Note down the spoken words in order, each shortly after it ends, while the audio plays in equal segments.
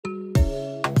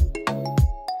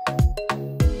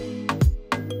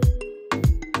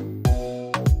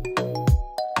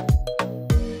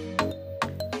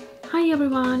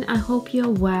everyone, I hope you're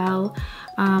well.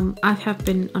 I have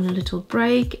been on a little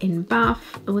break in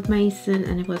Bath with Mason,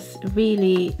 and it was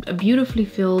really a beautifully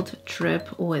filled trip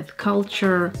with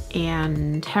culture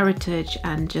and heritage,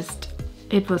 and just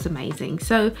it was amazing.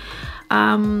 So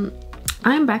I'm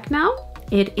back now.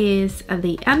 It is at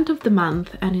the end of the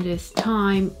month and it is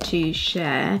time to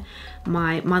share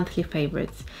my monthly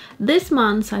favorites. This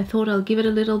month I thought I'll give it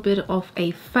a little bit of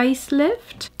a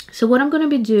facelift. So what I'm going to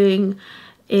be doing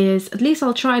is, at least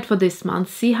I'll try it for this month,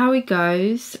 see how it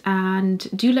goes, and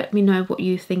do let me know what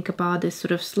you think about this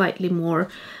sort of slightly more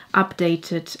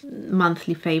updated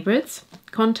monthly favorites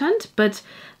content. But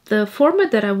the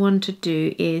format that I want to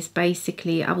do is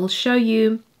basically I will show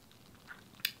you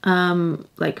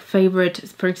like favorite,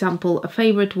 for example, a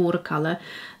favorite watercolor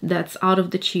that's out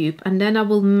of the tube, and then I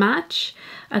will match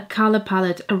a color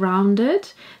palette around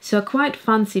it. So I quite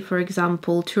fancy, for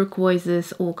example,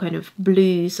 turquoises or kind of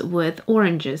blues with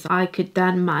oranges. I could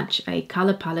then match a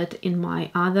color palette in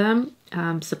my other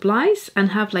supplies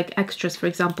and have like extras. For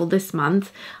example, this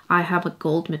month I have a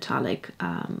gold metallic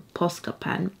Posca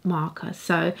pen marker,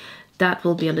 so that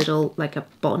will be a little like a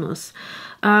bonus.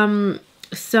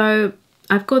 So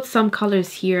I've got some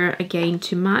colors here again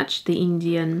to match the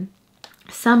Indian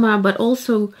summer, but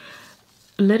also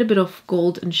a little bit of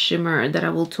gold and shimmer that I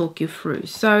will talk you through.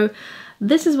 So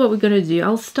this is what we're going to do.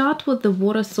 I'll start with the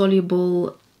water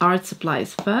soluble art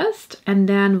supplies first, and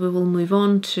then we will move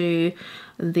on to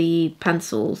the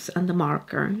pencils and the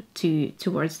marker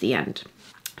towards the end.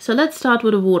 So let's start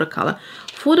with a watercolor.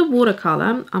 For the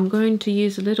watercolor, I'm going to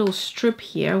use a little strip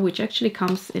here, which actually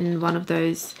comes in one of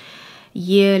those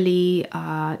yearly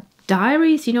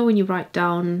diaries, you know, when you write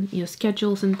down your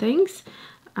schedules and things,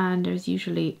 and there's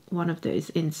usually one of those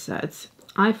inserts.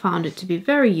 I found it to be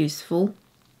very useful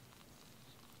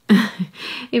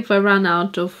if I run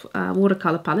out of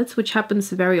watercolor palettes, which happens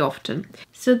very often.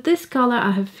 So this color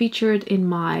I have featured in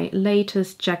my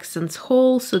latest Jackson's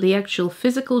haul, so the actual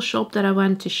physical shop that I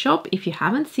went to shop. If you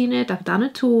haven't seen it, I've done a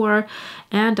tour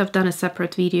and I've done a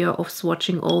separate video of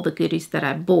swatching all the goodies that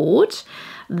I bought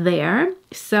there.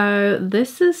 So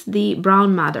this is the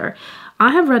brown madder.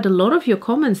 I have read a lot of your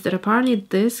comments that apparently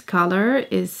this color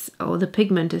is, or the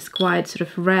pigment is quite sort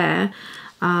of rare.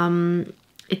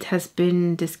 It has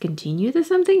been discontinued or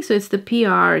something. So it's the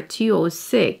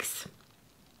PR206.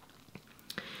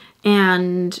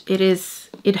 And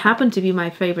it happened to be my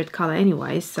favorite color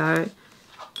anyway, so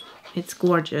it's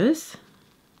gorgeous.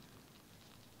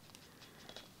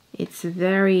 It's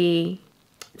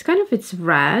it's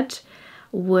red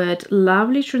with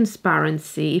lovely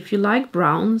transparency. If you like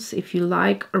browns, if you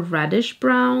like reddish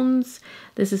browns,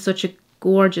 this is such a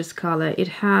gorgeous color. It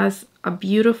has a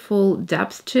beautiful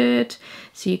depth to it,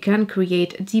 so you can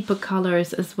create deeper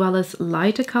colors as well as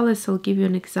lighter colors. So I'll give you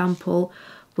an example.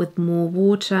 With more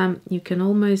water, you can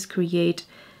almost create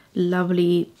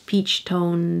lovely peach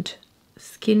toned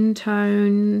skin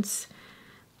tones,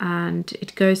 and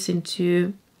it goes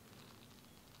into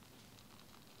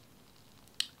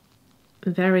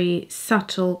very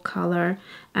subtle color,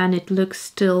 and it looks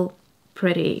still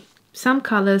pretty. Some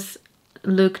colors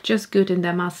look just good in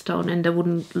their mass tone, and they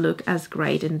wouldn't look as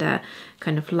great in their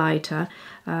kind of lighter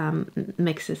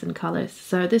mixes and colors.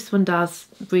 So this one does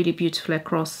really beautifully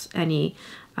across any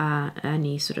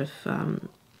sort of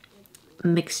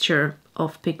mixture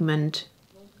of pigment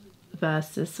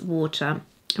versus water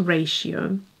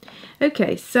ratio.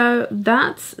 Okay, so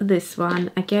that's this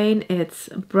one. Again, it's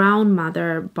Brown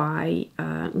Mother by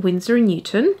Winsor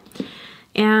Newton.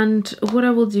 And what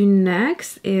I will do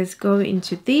next is go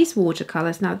into these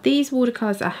watercolors. Now, these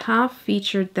watercolors, I have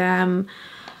featured them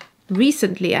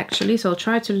recently, actually. So I'll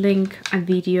try to link a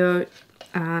video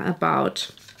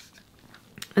about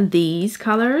these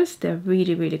colors. They're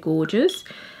really, really gorgeous.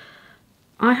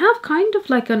 I have kind of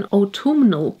like an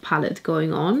autumnal palette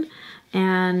going on,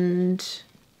 and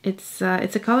it's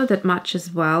a color that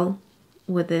matches well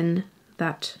within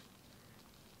that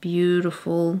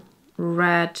beautiful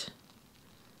red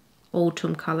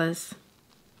autumn colors,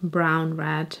 brown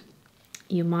red.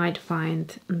 You might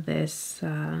find this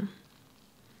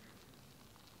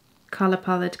color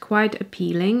palette quite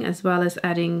appealing, as well as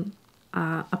adding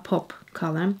a pop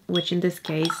color, which in this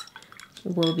case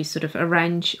will be sort of a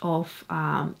range of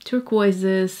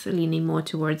turquoises, leaning more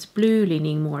towards blue,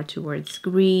 leaning more towards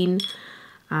green,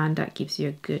 and that gives you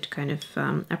a good kind of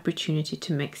opportunity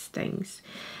to mix things.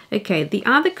 Okay, the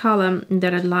other color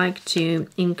that I'd like to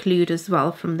include as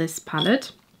well from this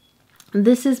palette,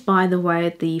 this is, by the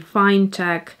way, the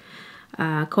Finetech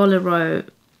Coliro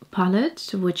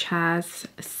palette, which has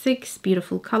 6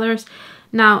 beautiful colors.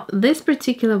 Now, this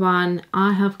particular one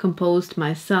I have composed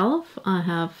myself. I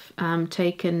have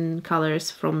taken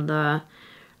colors from the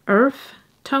earth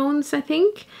tones, I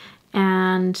think,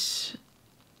 and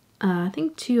I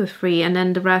think 2 or 3, and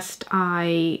then the rest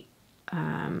I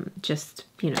just,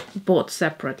 you know, bought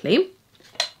separately.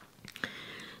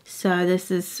 So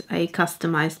this is a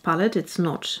customized palette. It's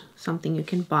not something you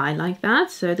can buy like that.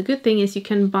 So the good thing is you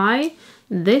can buy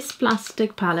this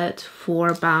plastic palette for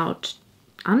about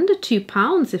under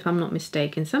 £2, if I'm not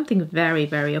mistaken, something very,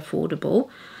 very affordable.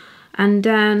 And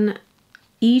then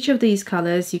each of these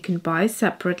colors you can buy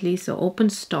separately, so open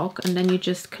stock, and then you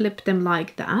just clip them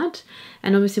like that.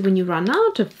 And obviously when you run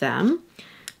out of them,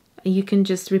 you can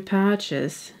just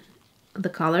repurchase the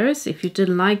colors. If you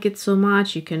didn't like it so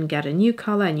much, you can get a new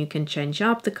color and you can change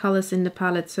up the colors in the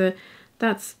palette. So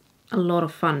that's a lot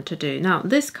of fun to do. Now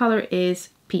this color is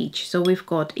peach, so we've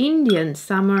got Indian,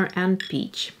 summer and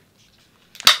peach.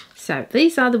 So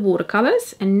these are the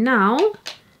watercolors, and now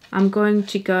I'm going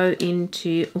to go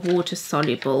into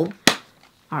water-soluble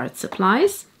art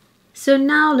supplies. So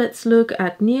now let's look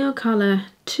at Neocolor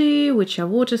II, which are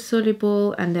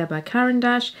water-soluble, and they're by Caran.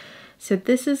 So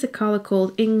this is a color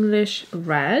called English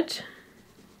Red.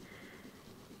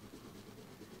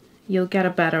 You'll get a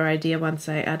better idea once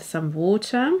I add some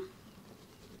water.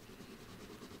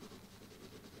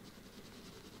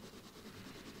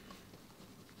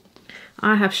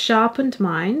 I have sharpened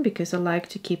mine because I like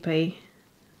to keep a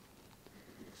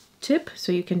tip,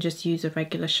 so you can just use a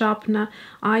regular sharpener.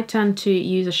 I tend to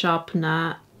use a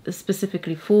sharpener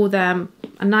specifically for them.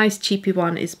 A nice cheapy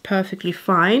one is perfectly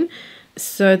fine,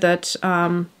 so that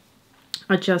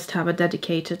I just have a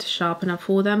dedicated sharpener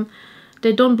for them.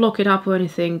 They don't block it up or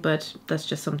anything, but that's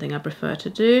just something I prefer to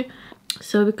do.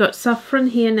 So we've got saffron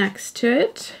here next to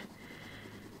it.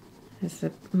 It's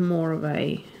more of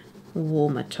a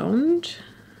warmer toned,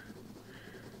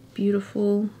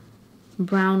 beautiful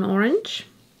brown orange.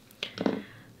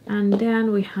 And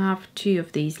then we have 2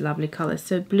 of these lovely colors,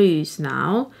 so blues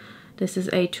now. This is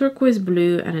a turquoise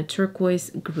blue and a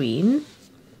turquoise green.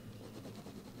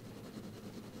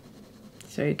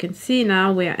 So you can see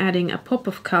now we're adding a pop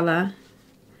of color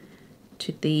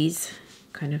to these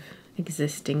kind of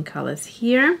existing colors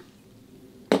here.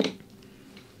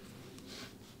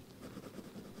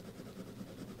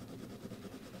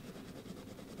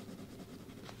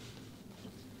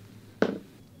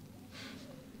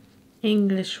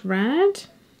 English Red,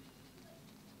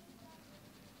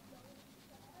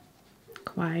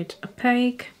 quite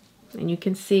opaque, and you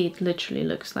can see it literally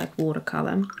looks like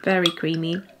watercolor, very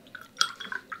creamy.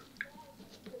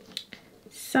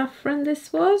 Saffron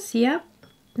this was, yep.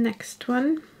 Next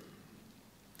one,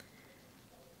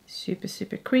 super,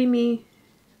 super creamy,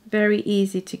 very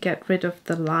easy to get rid of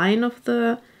the line of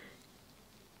the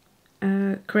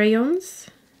crayons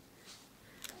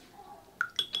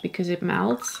because it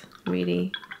melts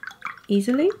really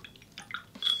easily.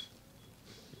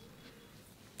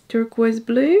 Turquoise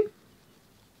blue,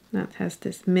 that has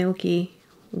this milky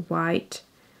white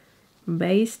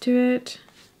base to it.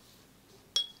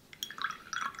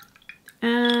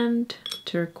 And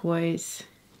turquoise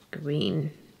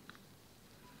green.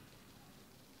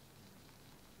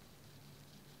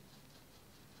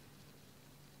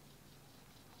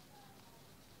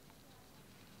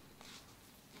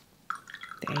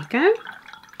 There you go.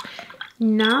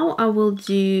 Now I will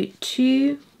do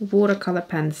 2 watercolor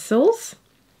pencils,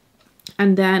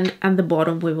 and then at the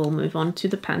bottom we will move on to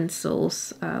the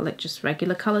pencils, like just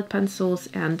regular colored pencils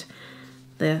and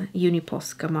the Uni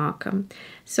Posca marker.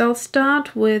 So I'll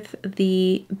start with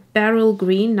the beryl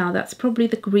green. Now that's probably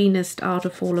the greenest out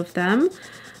of all of them,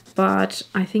 but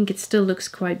I think it still looks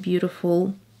quite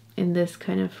beautiful in this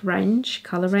kind of range,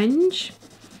 color range.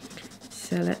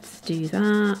 So let's do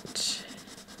that.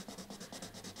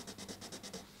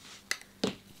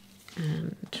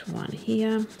 And one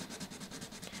here.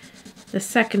 The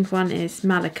second one is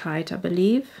malachite, I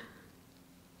believe.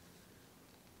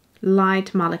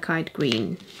 Light malachite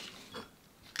green.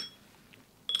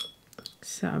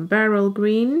 So beryl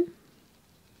green.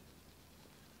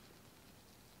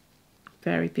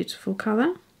 Very beautiful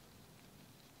color.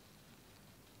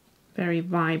 Very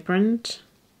vibrant.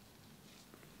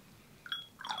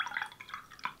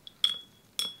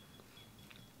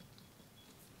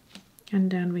 And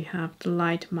then we have the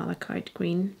light malachite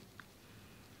green.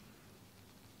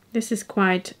 This is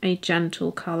quite a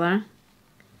gentle color.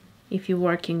 If you're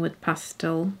working with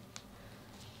pastel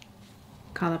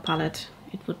color palette,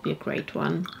 it would be a great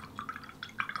one.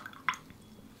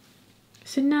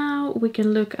 So now we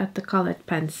can look at the colored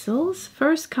pencils.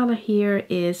 First color here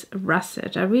is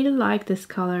Russet. I really like this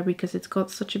color because it's got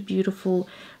such a beautiful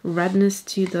redness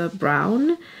to the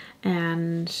brown.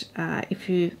 And if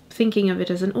you're thinking of it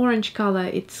as an orange color,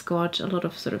 it's got a lot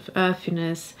of sort of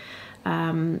earthiness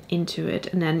into it.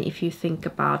 And then if you think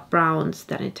about browns,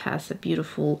 then it has a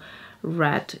beautiful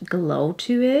red glow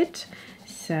to it.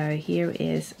 So here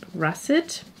is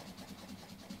Russet.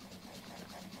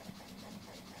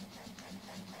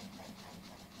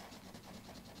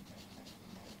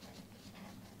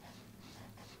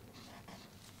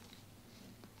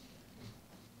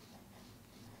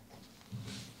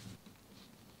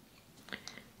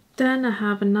 Then I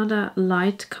have another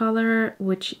light color,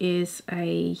 which is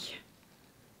a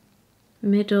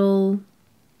middle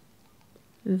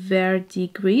Verde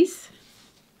Gris.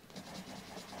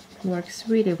 Works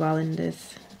really well in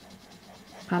this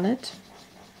palette.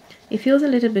 It feels a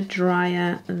little bit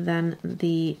drier than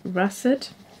the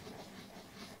Russet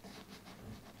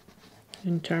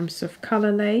in terms of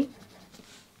color lay.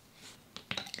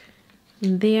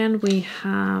 And then we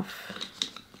have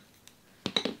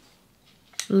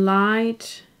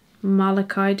light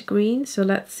malachite green, so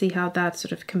let's see how that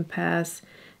sort of compares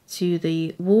to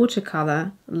the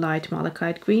watercolor light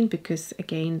malachite green, because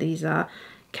again these are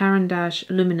Caran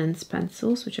Luminance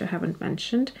pencils, which I haven't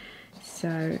mentioned.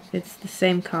 So it's the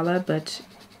same color but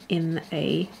in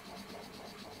a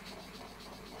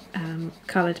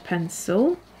colored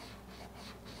pencil,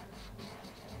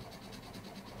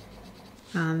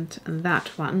 and that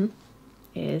one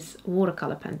is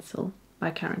watercolor pencil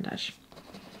by Caran.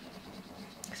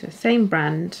 So same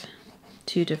brand,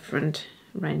 two different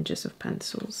ranges of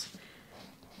pencils.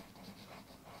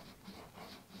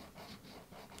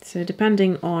 So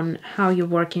depending on how you're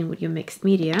working with your mixed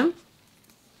media,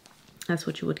 that's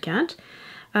what you would get.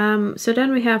 So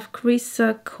then we have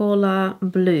Chrysocolla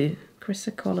Blue.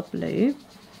 Chrysocolla Blue.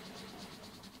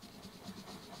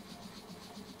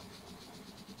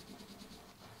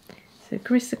 So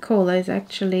Chrysocolla is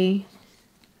actually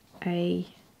a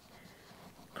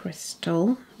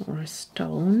crystal or a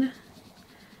stone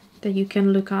that you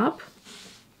can look up.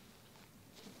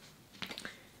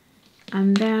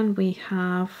 And then we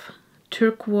have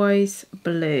Turquoise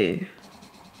Blue.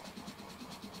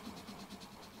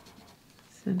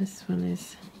 So this one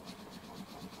is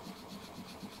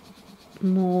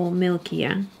more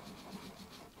milkier,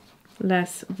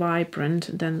 less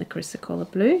vibrant than the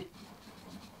Chrysocolla Blue.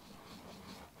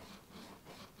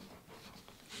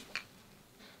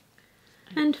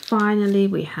 And finally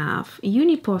we have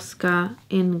Uni Posca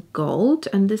in gold,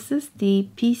 and this is the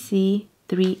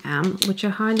PC3M, which I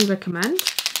highly recommend.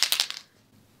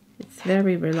 It's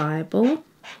very reliable,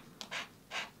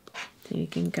 so you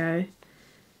can go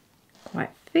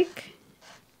quite thick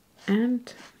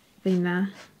and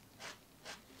thinner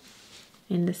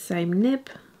in the same nib.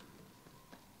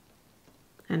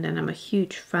 And then I'm a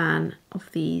huge fan of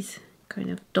these kind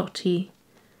of dotty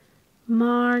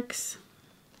marks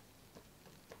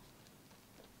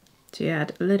to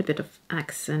add a little bit of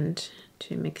accent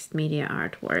to mixed media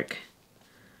artwork.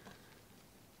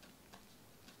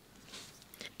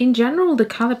 In general, the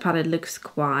color palette looks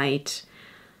quite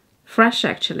fresh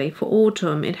actually for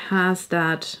autumn. It has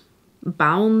that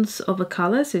bounce of a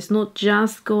color, so it's not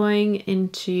just going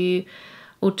into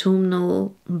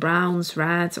autumnal browns,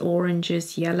 reds,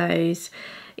 oranges, yellows.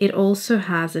 It also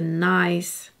has a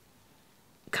nice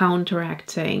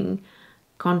counteracting,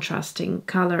 contrasting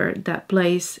color that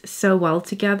plays so well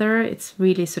together. It's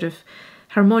really sort of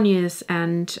harmonious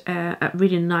and a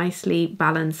really nicely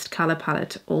balanced color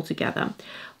palette altogether.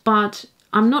 But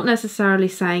I'm not necessarily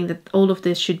saying that all of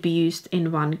this should be used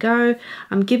in one go.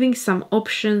 I'm giving some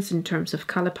options in terms of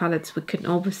color palettes. We can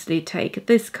obviously take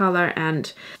this color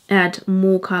and add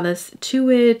more colors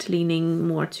to it, leaning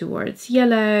more towards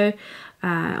yellow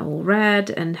or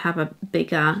red, and have a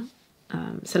bigger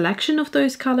selection of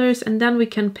those colors, and then we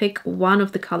can pick one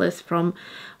of the colors from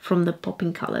the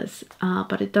popping colors,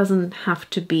 but it doesn't have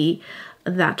to be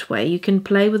that way. You can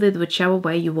play with it whichever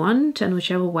way you want and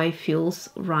whichever way feels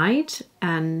right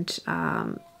and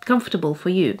comfortable for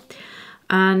you.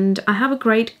 And I have a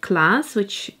great class,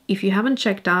 which if you haven't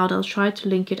checked out, I'll try to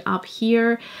link it up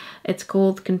here. It's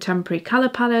called Contemporary Color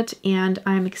Palette, and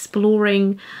I'm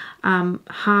exploring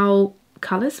how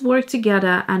colors work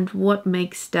together and what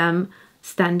makes them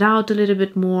stand out a little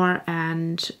bit more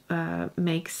and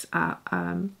makes a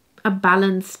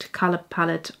balanced color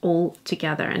palette all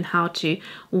together, and how to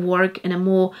work in a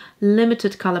more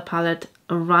limited color palette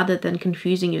rather than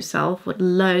confusing yourself with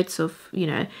loads of, you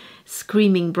know,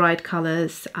 screaming bright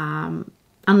colors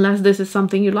unless this is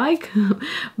something you like.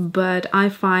 But I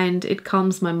find it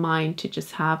calms my mind to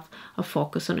just have a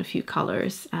focus on a few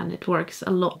colors, and it works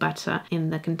a lot better in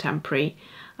the contemporary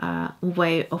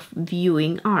way of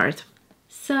viewing art.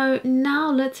 So now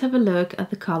let's have a look at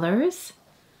the colors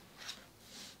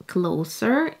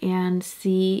closer and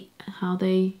see how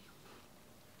they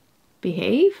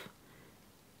behave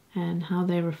and how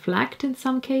they reflect in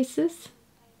some cases.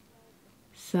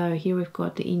 So here we've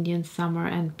got the Indian Summer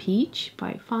and Peach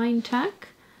by Finetech,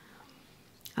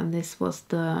 and this was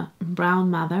the Brown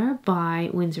Mother by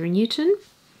Winsor Newton.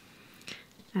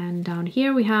 And down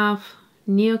here we have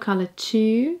Neocolor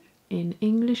II in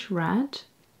English Red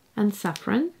and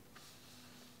Saffron.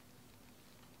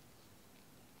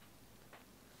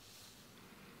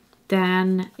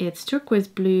 Then it's Turquoise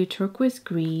Blue, Turquoise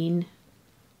Green.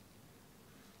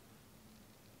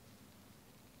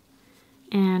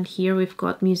 And here we've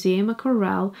got Museum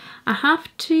Aquarelle. I have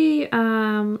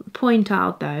to point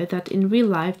out though that in real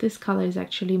life this color is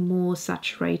actually more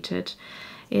saturated.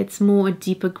 It's more a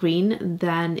deeper green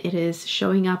than it is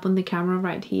showing up on the camera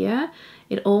right here.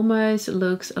 It almost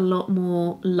looks a lot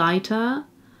more lighter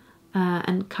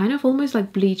and kind of almost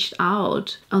like bleached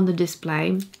out on the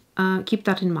display. Keep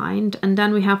that in mind. And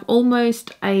then we have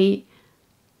almost a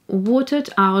watered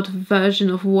out version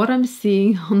of what I'm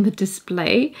seeing on the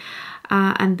display.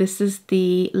 And this is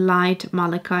the light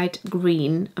malachite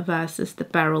green versus the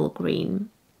beryl green.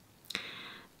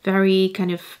 Very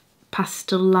kind of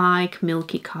pastel-like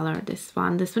milky color, this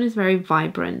one. This one is very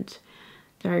vibrant,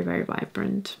 very, very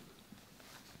vibrant.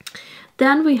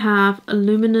 Then we have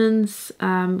Luminance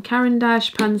Caran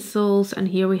pencils, and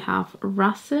here we have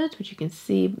Russet, which you can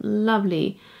see,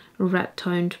 lovely red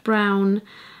toned brown,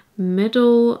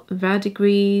 middle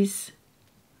verdigris,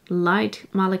 light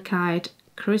malachite,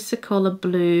 chrysocolor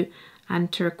blue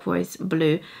and turquoise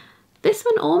blue. This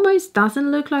one almost doesn't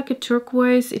look like a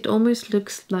turquoise, it almost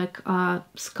looks like a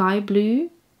sky blue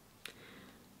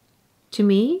to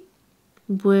me,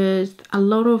 with a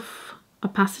lot of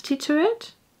opacity to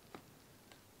it.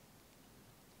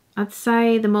 I'd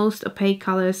say the most opaque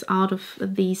colors out of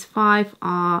these five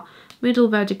are middle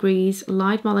verdigris,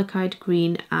 light malachite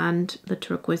green and the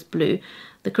turquoise blue.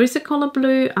 The chrysocolor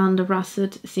blue and the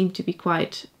russet seem to be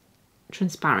quite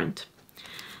transparent.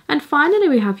 And finally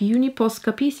we have Uni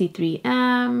Posca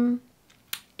PC3M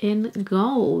in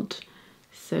gold.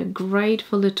 So great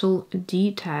for little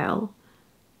detail.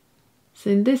 So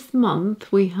in this month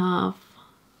we have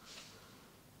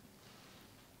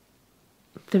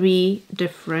 3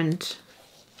 different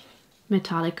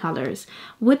metallic colors.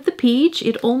 With the peach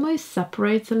it almost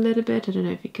separates a little bit. I don't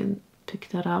know if you can pick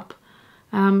that up.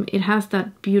 It has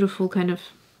that beautiful kind of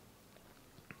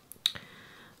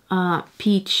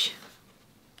peach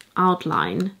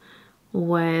outline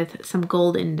with some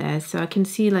gold in there, so I can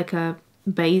see like a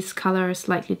base color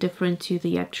slightly different to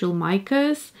the actual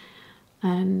micas,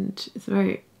 and it's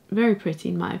very, very pretty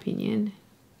in my opinion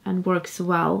and works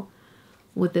well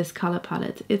with this color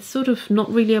palette. It's sort of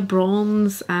not really a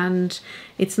bronze and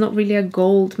it's not really a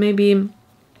gold, maybe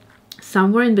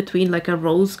somewhere in between, like a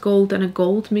rose gold and a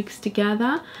gold mixed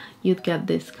together, you'd get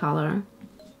this color.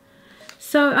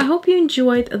 So I hope you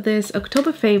enjoyed this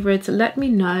October favorites. Let me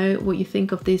know what you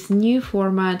think of this new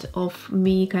format of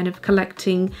me kind of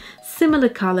collecting similar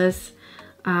colors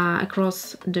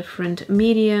across different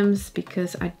mediums,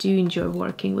 because I do enjoy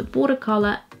working with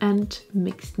watercolor and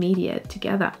mixed media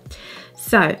together.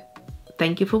 So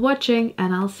thank you for watching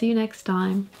and I'll see you next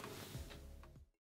time.